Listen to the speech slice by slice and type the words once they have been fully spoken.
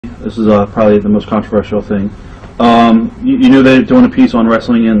This is probably the most controversial thing. You know they're doing a piece on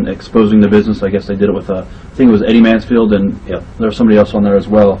wrestling and exposing the business. I guess they did it with, I think it was Eddie Mansfield, and there was somebody else on there as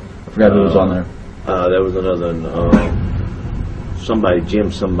well. I forgot who was on there. There was another somebody,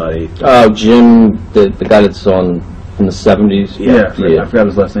 Jim somebody. Oh, Jim, the guy that's on from the 70s. Yeah. I forgot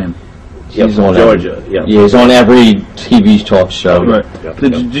his last name. He's on Georgia. He's on every TV talk show. Right.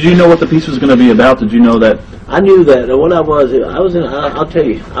 Did you know what the piece was going to be about? Did you know that? I knew that. What I was in. I'll tell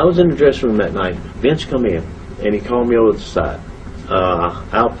you. I was in the dressing room that night. Vince come in, and he called me over to the side.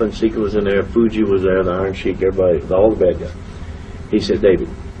 Alpha and Seeker was in there. Fuji was there. The Iron Sheik. Everybody. All the bad guys. He said, David,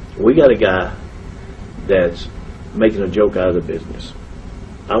 we got a guy that's making a joke out of the business.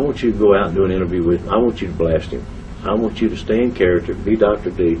 I want you to go out and do an interview with him. I want you to blast him. I want you to stay in character, be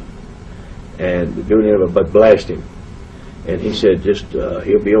Dr. D, and do an interview, but blast him. And he said, just,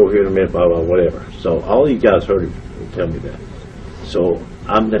 he'll be over here in a minute, blah, blah, whatever. So all these guys heard him tell me that. So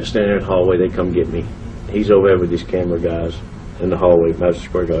I'm standing there in the hallway, they come get me. He's over there with these camera guys in the hallway, Madison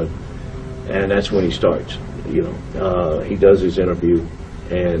Square Garden. And that's when he starts, you know. He does his interview,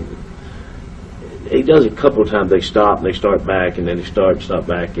 and he does it a couple of times. They stop, and they start back, and then they stop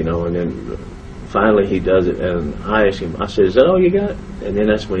back, you know, and then finally he does it, and I ask him, I said, is that all you got? And then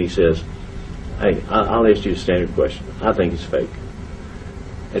that's when he says, hey, I'll ask you a standard question. I think it's fake.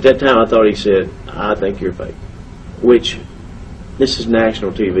 At that time, I thought he said, I think you're fake. Which, this is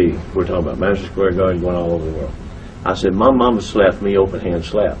national TV we're talking about. Madison Square Garden going all over the world. I said, my mama slapped me open hand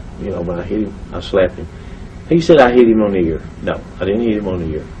slap. You know, when I hit him, I slapped him. He said I hit him on the ear. No, I didn't hit him on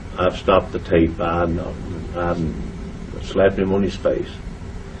the ear. I've stopped the tape. I slapped him on his face.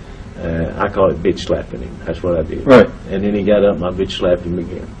 I call it bitch slapping him. That's what I did. Right. And then he got up and I bitch slapped him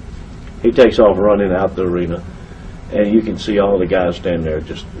again. He takes off running out the arena, and you can see all the guys standing there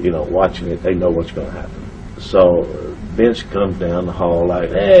just, you know, watching it. They know what's going to happen. So Vince comes down the hall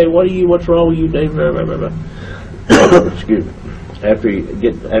like, hey, what's wrong with you, Dave? Excuse me.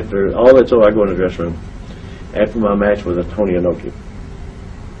 After all that's over, I go in the dressing room. After my match with Tony Inoki,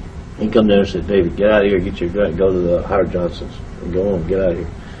 he come down and said, David, get out of here, go to the Howard Johnson's, and go on, get out of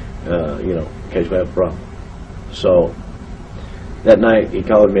here, you know, in case we have a problem. So that night, he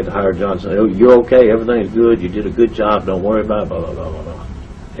called me at the Howard Johnson. Oh, you're okay. Everything's good. You did a good job. Don't worry about it. Blah, blah, blah, blah, blah.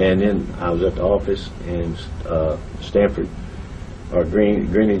 And then I was at the office in Stanford, or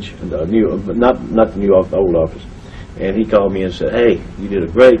Greenwich, the new, not the new office, the old office. And he called me and said, hey, you did a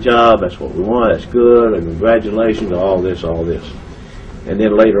great job. That's what we want. That's good. And congratulations. All this, all this. And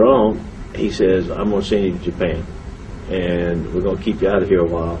then later on, he says, I'm going to send you to Japan. And we're going to keep you out of here a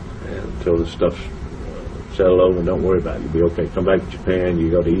while until the stuff's settle over, and don't worry about it. You'll be okay. Come back to Japan. You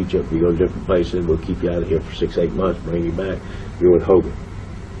go to Egypt. You go to different places. We'll keep you out of here for 6-8 months. Bring you back. You're with Hogan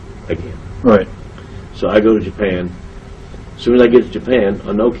again. Right. So I go to Japan. As soon as I get to Japan,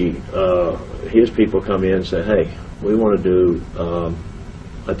 Inoki, his people come in and say, "Hey, we want to do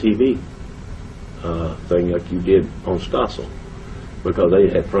a TV thing like you did on Stossel, because they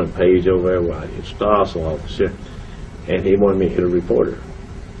had front page over there. Well, it's Stossel officer, and he wanted me to hit a reporter."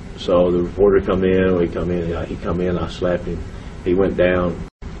 So the reporter come in, he come in, I slapped him. He went down,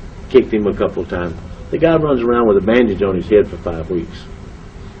 kicked him a couple of times. The guy runs around with a bandage on his head for 5 weeks.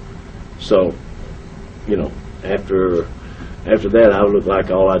 So, you know, after that, I would look like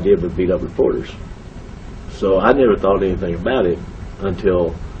all I did was beat up reporters. So I never thought anything about it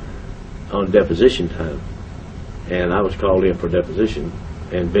until on deposition time. And I was called in for deposition,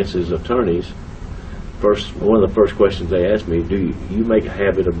 and Vince's attorneys, one of the first questions they asked me, do you make a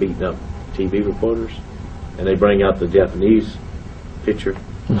habit of beating up TV reporters? And they bring out the Japanese picture.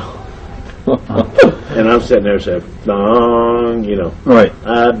 And I'm sitting there saying, dong, you know, right.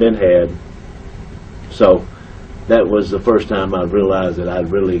 I've been had. So that was the first time I realized that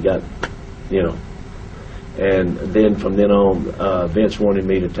I'd really got, you know. And then from then on, Vince wanted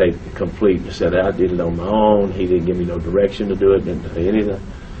me to take the complete. He said I did it on my own. He didn't give me no direction to do it, didn't say anything.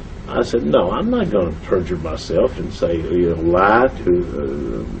 I said, no, I'm not going to perjure myself and say, you know, lie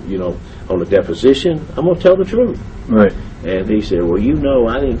to, you know, on a deposition. I'm going to tell the truth. Right. And he said, well, you know,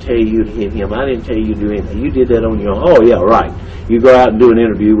 I didn't tell you to hit him. I didn't tell you to do anything. You did that on your own. Oh, yeah, right. You go out and do an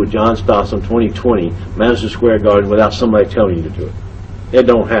interview with John Stossel in 2020, Madison Square Garden, without somebody telling you to do it. It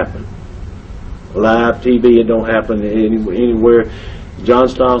don't happen. Live TV, it don't happen anywhere. John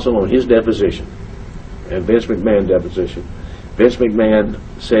Stossel on his deposition and Vince McMahon deposition. Vince McMahon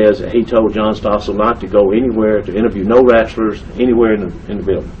says he told John Stossel not to go anywhere to interview no wrestlers anywhere in the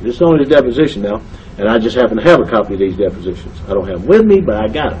building. This is only the deposition now, and I just happen to have a copy of these depositions. I don't have them with me, but I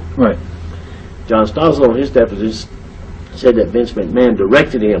got them. Right. John Stossel on his deposition said that Vince McMahon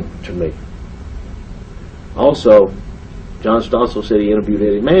directed him to me. Also, John Stossel said he interviewed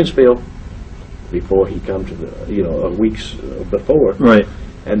Eddie Mansfield before he come to the, weeks before. Right.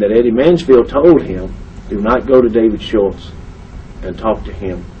 And that Eddie Mansfield told him, do not go to David Schultz and talk to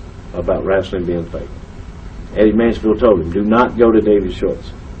him about wrestling being fake. Eddie Mansfield told him, do not go to David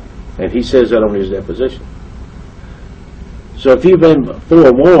Schultz. And he says that on his deposition. So if you've been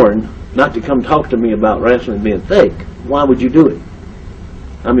forewarned not to come talk to me about wrestling being fake, why would you do it?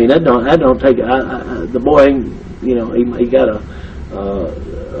 I mean, that don't take it. The boy, he got a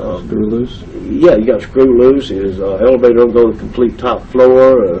Screw loose. Yeah, you got a screw loose. His elevator don't go to the complete top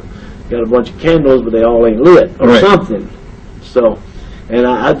floor. Got a bunch of candles, but they all ain't lit or something. So, and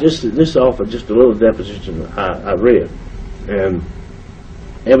I this offered just a little deposition I read, and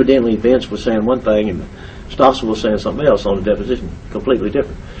evidently Vince was saying one thing and Stossel was saying something else on the deposition, completely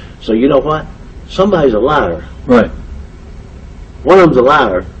different. So you know what? Somebody's a liar. Right. One of them's a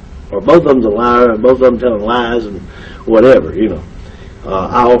liar, or both of them's a liar, and both of them telling lies and whatever,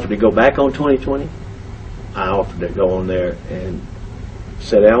 I offered to go back on 2020. I offered to go on there and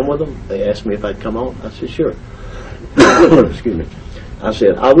sit down with them. They asked me if I'd come on. I said, sure. Excuse me. I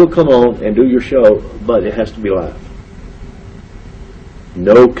said, I will come on and do your show, but it has to be live.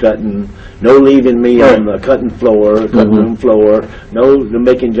 No cutting, no leaving me on the cutting room floor, no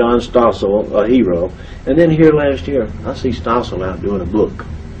making John Stossel a hero. And then here last year, I see Stossel out doing a book.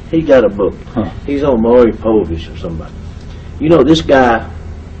 He got a book. He's on Maury Povich or somebody. This guy,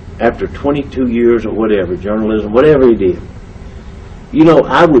 after 22 years or whatever, journalism, whatever he did,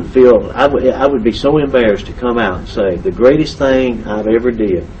 I would be so embarrassed to come out and say, the greatest thing I've ever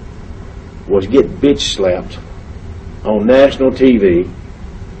did was get bitch slapped on national TV.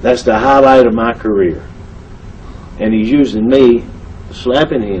 That's the highlight of my career. And he's using me,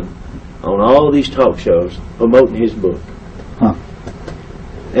 slapping him on all these talk shows, promoting his book.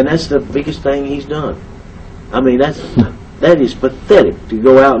 And that's the biggest thing he's done. I mean, that is pathetic to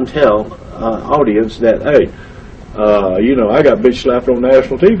go out and tell audience that, hey, I got bitch slapped on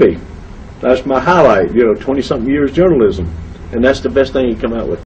national TV. That's my highlight, 20-something years journalism. And that's the best thing he come out with.